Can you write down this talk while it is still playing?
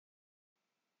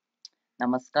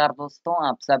नमस्कार दोस्तों,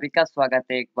 आप सभी का स्वागत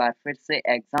है एक बार फिर से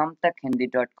एग्जाम तक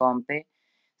हिंदी.com पे।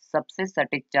 सबसे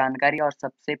सटीक जानकारी और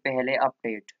सबसे पहले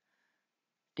अपडेट,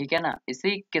 ठीक है ना।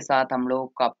 इसी के साथ हम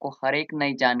लोग आपको हर एक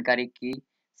नई जानकारी की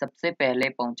सबसे पहले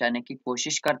पहुंचाने की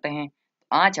कोशिश करते हैं।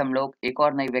 आज हम लोग एक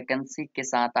और नई वैकेंसी के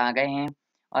साथ आ गए हैं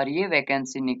और ये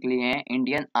वैकेंसी निकली है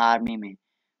इंडियन आर्मी में।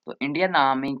 तो इंडियन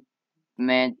आर्मी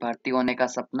में भर्ती होने का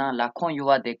सपना लाखों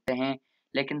युवा देखते हैं,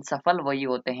 लेकिन सफल वही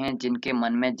होते हैं जिनके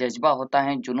मन में जज्बा होता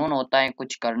है, जुनून होता है,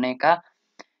 कुछ करने का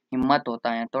हिम्मत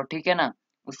होता है। तो ठीक है ना,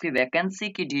 उसकी वैकेंसी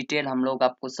की डिटेल हम लोग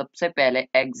आपको सबसे पहले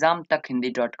एग्जाम तक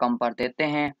हिंदी.com पर देते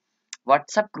हैं।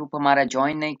 व्हाट्सएप ग्रुप हमारा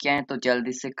ज्वाइन नहीं किया है तो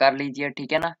जल्दी से कर लीजिए,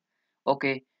 ठीक है ना।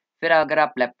 ओके, फिर अगर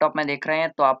आप लैपटॉप में देख रहे हैं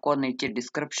तो आपको नीचे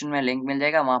डिस्क्रिप्शन में लिंक मिल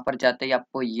जाएगा, वहां पर जाते ही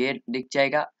आपको ये दिख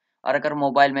जाएगा। और अगर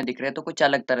मोबाइल में दिख रहे हैं तो कुछ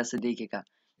अलग तरह से दिखेगा,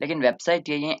 लेकिन वेबसाइट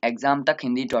यही है एग्जाम तक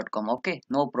हिंदी.com। Okay,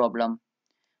 no problem.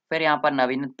 फिर यहाँ पर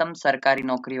नवीनतम सरकारी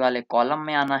नौकरी वाले कॉलम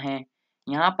में आना है।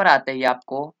 यहाँ पर आते ही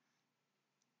आपको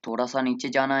थोड़ा सा नीचे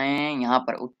जाना है। यहाँ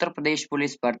पर उत्तर प्रदेश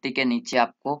पुलिस भर्ती के नीचे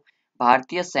आपको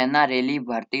भारतीय सेना रैली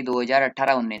भर्ती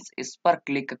 2018-19 इस पर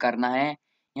क्लिक करना है।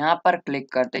 यहाँ पर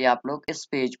क्लिक करते ही आप लोग इस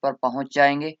पेज पर पहुंच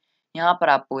जाएंगे। यहाँ पर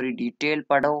आप पूरी डिटेल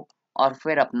पढ़ो और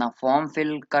फिर अपना फॉर्म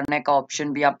फिल करने का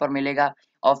ऑप्शन भी यहाँ पर मिलेगा।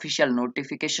 ऑफिशियल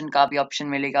नोटिफिकेशन का भी ऑप्शन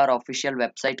मिलेगा और ऑफिशियल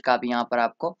वेबसाइट का भी यहाँ पर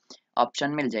आपको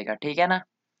ऑप्शन मिल जाएगा, ठीक है ना।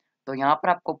 तो यहाँ पर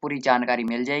आपको पूरी जानकारी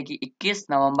मिल जाएगी। 21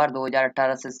 नवंबर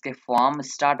 2018 से इसके फॉर्म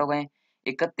स्टार्ट हो गए।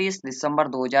 31 दिसंबर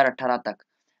 2018 तक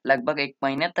लगभग एक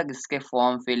महीने तक इसके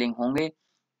फॉर्म फिलिंग होंगे।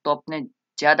 तो अपने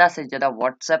ज़्यादा से ज़्यादा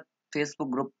व्हाट्सएप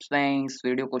फेसबुक ग्रुप्स में इस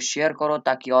वीडियो को शेयर करो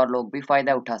ताकि और लोग भी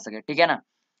फायदा उठा सके, ठीक है ना।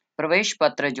 प्रवेश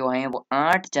पत्र जो हैं वो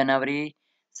 8 जनवरी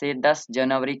से 10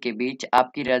 जनवरी के बीच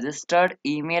आपकी रजिस्टर्ड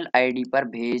ईमेल आईडी पर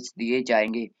भेज दिए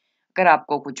जाएंगे। अगर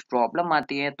आपको कुछ प्रॉब्लम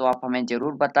आती है तो आप हमें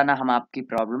जरूर बताना, हम आपकी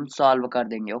प्रॉब्लम सॉल्व कर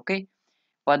देंगे। ओके,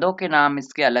 पदों के नाम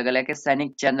इसके अलग अलग है।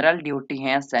 सैनिक जनरल ड्यूटी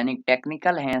हैं, सैनिक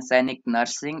टेक्निकल हैं, सैनिक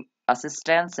नर्सिंग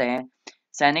असिस्टेंट्स हैं,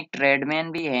 सैनिक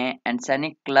ट्रेडमैन भी हैं एंड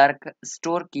सैनिक clerk,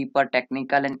 store keeper,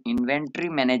 technical and inventory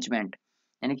management,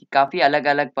 यानी कि काफी अलग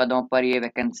अलग पदों पर ये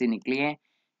वैकेंसी निकली है।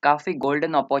 काफी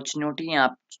गोल्डन अपॉर्चुनिटी है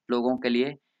आप लोगों के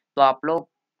लिए। तो आप लोग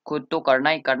खुद तो करना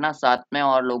ही करना, साथ में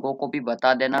और लोगों को भी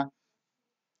बता देना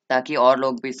ताकि और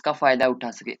लोग भी इसका फायदा उठा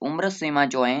सके। उम्र सीमा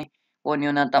जो है वो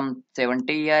न्यूनतम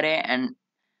 70 ईयर है एंड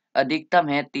अधिकतम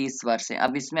है 30 वर्ष है।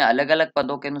 अब इसमें अलग अलग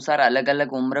पदों के अनुसार अलग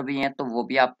अलग उम्र भी है, तो वो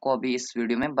भी आपको अभी इस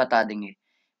वीडियो में बता देंगे।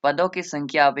 पदों की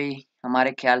संख्या अभी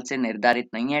हमारे ख्याल से निर्धारित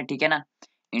नहीं है, ठीक है ना।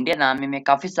 इंडियन आर्मी में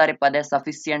काफी सारे पद है,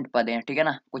 सफिशियंट पद है, ठीक है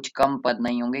ना, कुछ कम पद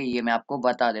नहीं होंगे, ये मैं आपको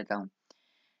बता देता हूँ।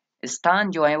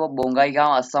 स्थान जो है वो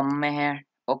बोंगाईगांव असम में है।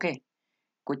 ओके,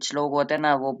 कुछ लोग होते हैं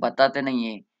ना वो बताते नहीं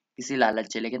है किसी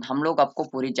लालच से, लेकिन हम लोग आपको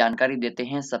पूरी जानकारी देते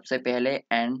हैं सबसे पहले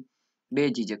एंड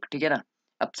बेझिझक, ठीक है ना।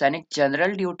 अब सैनिक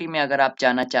जनरल ड्यूटी में अगर आप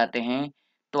जाना चाहते हैं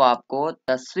तो आपको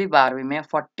 10वीं 12वीं में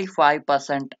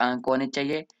 45% अंक होने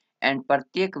चाहिए एंड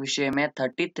प्रत्येक विषय में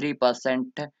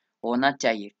 33% होना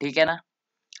चाहिए, ठीक है ना।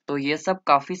 तो ये सब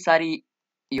काफी सारी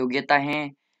योग्यता हैं,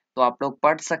 तो आप लोग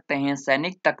पढ़ सकते हैं।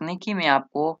 सैनिक तकनीकी में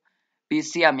आपको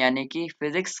पीसीएम यानी कि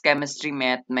फिजिक्स केमिस्ट्री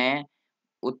मैथ में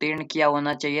उत्तीर्ण किया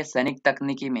होना चाहिए सैनिक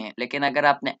तकनीकी में। लेकिन अगर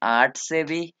आपने आर्ट से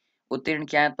भी उत्तीर्ण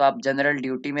किया है तो आप जनरल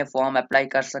ड्यूटी में फॉर्म अप्लाई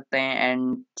कर सकते हैं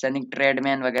एंड सैनिक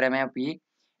ट्रेडमैन वगैरह में भी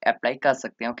अप्लाई कर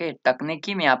सकते हैं। ओके,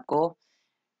 तकनीकी में आपको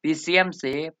पीसीएम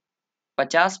से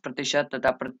 50%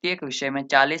 तथा प्रत्येक विषय में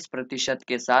 40%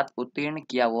 के साथ उत्तीर्ण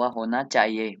किया हुआ होना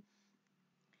चाहिए।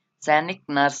 सैनिक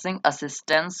नर्सिंग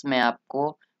असिस्टेंस में आपको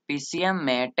पीसीएम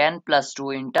में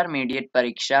 10+2 इंटरमीडिएट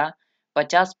परीक्षा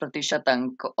 50%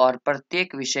 अंक और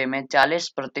प्रत्येक विषय में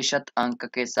 40% अंक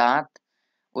के साथ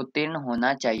उत्तीर्ण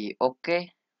होना चाहिए। Okay,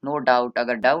 no doubt.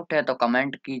 अगर डाउट है तो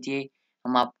कमेंट कीजिए,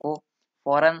 हम आपको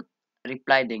फौरन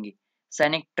रिप्लाई देंगे।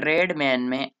 सैनिक ट्रेडमैन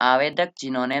में आवेदक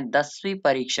जिन्होंने 10वीं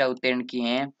परीक्षा उत्तीर्ण की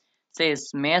है से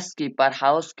मेस कीपर,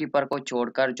 हाउस कीपर को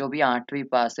छोड़कर जो भी 8वीं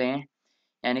पास हैं,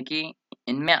 यानी कि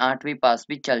इनमें 8वीं पास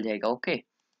भी चल जाएगा। ओके,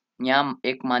 यहाँ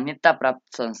एक मान्यता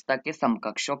प्राप्त संस्था के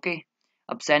समकक्ष। ओके,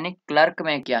 अब सैनिक क्लर्क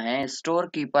में क्या है, स्टोर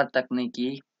कीपर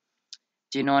तकनीकी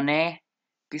जिन्होंने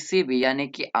किसी भी यानी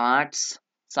कि आर्ट्स,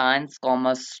 साइंस,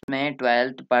 कॉमर्स में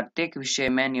 12th प्रत्येक विषय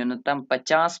में न्यूनतम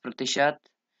 50%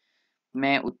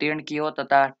 में उत्तीर्ण की हो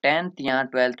तथा 10th या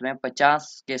 12th में 50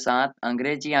 के साथ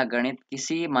अंग्रेजी या गणित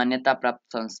किसी मान्यता प्राप्त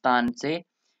संस्थान से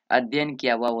अध्ययन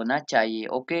किया हुआ होना चाहिए।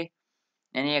 ओके,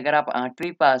 यानी अगर आप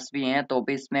 8वीं पास भी हैं तो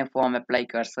भी इसमें फॉर्म अप्लाई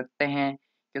कर सकते हैं,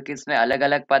 क्योंकि इसमें अलग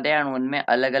अलग पद हैं और उनमें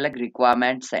अलग अलग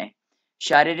रिक्वायरमेंट्स हैं।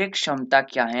 शारीरिक क्षमता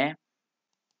क्या है,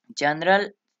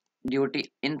 जनरल ड्यूटी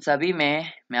इन सभी में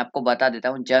मैं आपको बता देता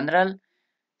हूँ। जनरल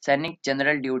सैनिक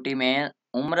जनरल ड्यूटी में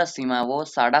उम्र सीमा वो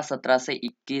 17.5 से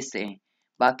 21 है।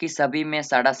 बाकी सभी में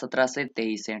 17.5 से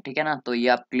 23 है, ठीक है ना। तो ये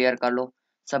आप क्लियर कर लो,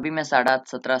 सभी में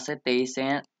 17.5 से 23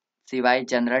 हैं सिवाय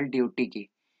जनरल ड्यूटी की।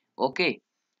 Okay.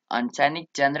 अनसैनिक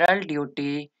general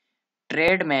duty,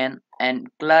 tradesman and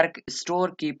clerk,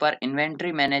 store keeper,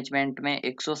 inventory management में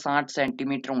 160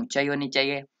 सेंटीमीटर ऊंचाई होनी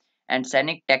चाहिए। एंड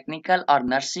सैनिक टेक्निकल और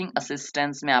नर्सिंग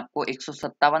असिस्टेंस में आपको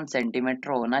 157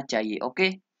 सेंटीमीटर होना चाहिए। ओके।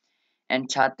 एंड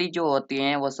छाती जो होती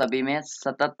है वो सभी में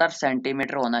 77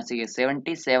 सेंटीमीटर होना चाहिए,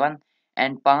 77।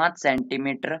 एंड 5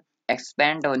 सेंटीमीटर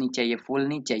एक्सपेंड होनी चाहिए,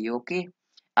 फूलनी चाहिए। ओके।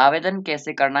 आवेदन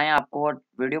कैसे करना है, आपको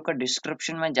वीडियो का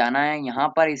डिस्क्रिप्शन में जाना है, यहाँ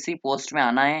पर इसी पोस्ट में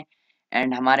आना है।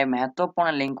 एंड हमारे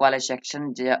महत्वपूर्ण लिंक वाले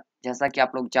सेक्शन, जैसा कि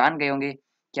आप लोग जान गए होंगे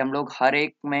कि हम लोग हर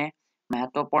एक में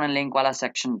महत्वपूर्ण लिंक वाला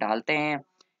सेक्शन डालते हैं।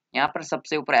 यहाँ पर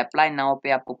सबसे ऊपर अप्लाई नाउ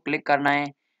पे आपको क्लिक करना है,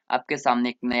 आपके सामने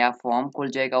एक नया फॉर्म खुल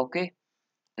जाएगा। ओके।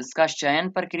 इसका चयन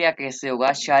प्रक्रिया कैसे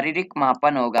होगा, शारीरिक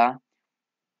मापन होगा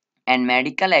एंड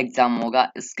मेडिकल एग्जाम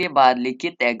होगा, इसके बाद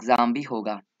लिखित एग्जाम भी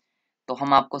होगा। तो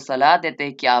हम आपको सलाह देते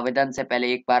हैं कि आवेदन से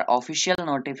पहले एक बार ऑफिशियल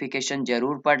नोटिफिकेशन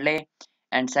जरूर पढ़ ले।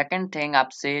 एंड सेकंड थिंग,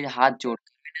 आपसे हाथ जोड़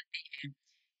कर विनती है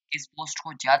कि इस पोस्ट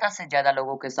को ज्यादा से ज्यादा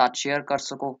लोगों के साथ शेयर कर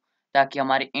सको, ताकि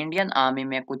हमारे इंडियन आर्मी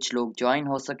में कुछ लोग ज्वाइन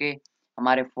हो सके,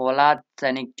 हमारे फौलाद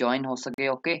सैनिक ज्वाइन हो सके।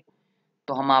 ओके।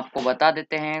 तो हम आपको बता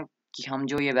देते हैं कि हम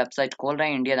जो ये वेबसाइट खोल रहे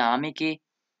हैं इंडियन आर्मी की,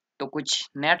 तो कुछ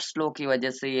नेट स्लो की वजह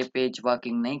से ये पेज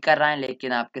वर्किंग नहीं कर रहा है,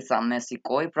 लेकिन आपके सामने ऐसी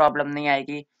कोई प्रॉब्लम नहीं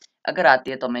आएगी। अगर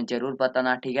आती है तो हमें जरूर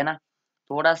बताना, ठीक है ना।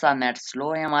 थोड़ा सा नेट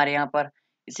स्लो है हमारे यहाँ पर,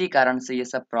 इसी कारण से ये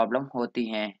सब प्रॉब्लम होती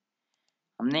हैं।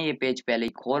 हमने ये पेज पहले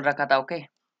ही खोल रखा था। ओके।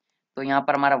 तो यहाँ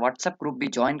पर हमारा व्हाट्सएप ग्रुप भी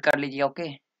ज्वाइन कर लीजिए। ओके।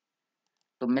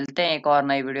 तो मिलते हैं एक और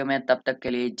नई वीडियो में, तब तक के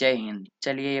लिए जय हिंद।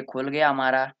 चलिए, ये खुल गया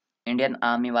हमारा इंडियन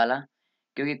आर्मी वाला,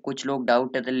 क्योंकि कुछ लोग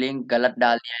डाउट है तो लिंक गलत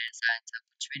डाल दिया है, ऐसा ऐसा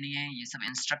कुछ भी नहीं है। ये सब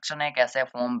इंस्ट्रक्शन है कैसे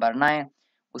फॉर्म भरना है।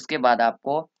 उसके बाद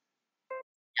आपको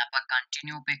यहाँ पर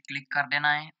कंटिन्यू पे क्लिक कर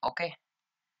देना है। ओके।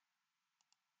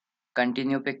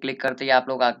 कंटिन्यू पे क्लिक करते ही आप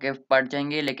लोग आगे बढ़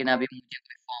जाएंगे, लेकिन अभी मुझे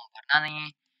कोई फॉर्म भरना नहीं है।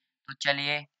 तो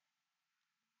चलिए,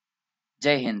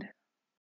 जय हिंद।